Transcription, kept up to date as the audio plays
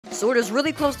So it is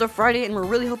really close to Friday, and we're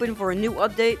really hoping for a new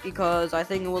update because I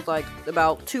think it was like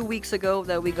about 2 weeks ago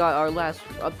that we got our last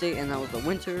update, and that was the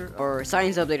winter or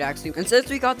science update actually. And since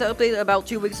we got the update about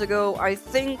 2 weeks ago, I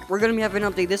think we're gonna be having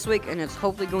an update this week, and it's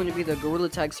hopefully going to be the Gorilla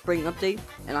Tag Spring update.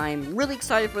 And I'm really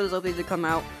excited for this update to come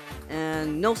out.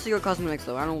 And no secret cosmetics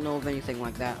though. I don't know of anything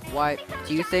like that. Why?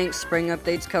 Do you think spring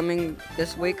update's coming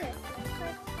this week?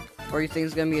 Or you think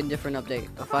it's gonna be a different update?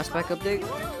 A flashback update?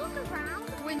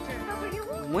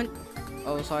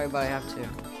 Oh, sorry, but I have to.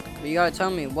 But you gotta tell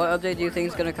me, what update do you think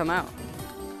is gonna come out?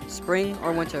 Spring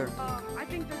or winter? I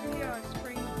think there's gonna be a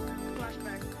spring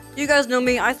flashback. You guys know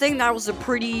me, I think that was a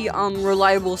pretty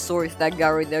reliable source, that guy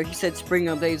right there. He said spring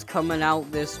update's coming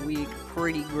out this week.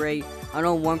 Pretty great. I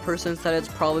know one person said it's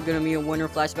probably gonna be a winter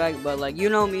flashback, but like, you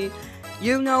know me.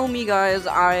 You know me, guys,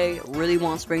 I really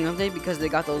want spring update because they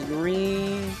got those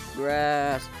green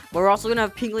grass. But we're also gonna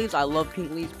have pink leaves. I love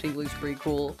pink leaves. Pink leaves pretty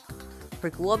cool.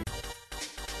 Pretty cool.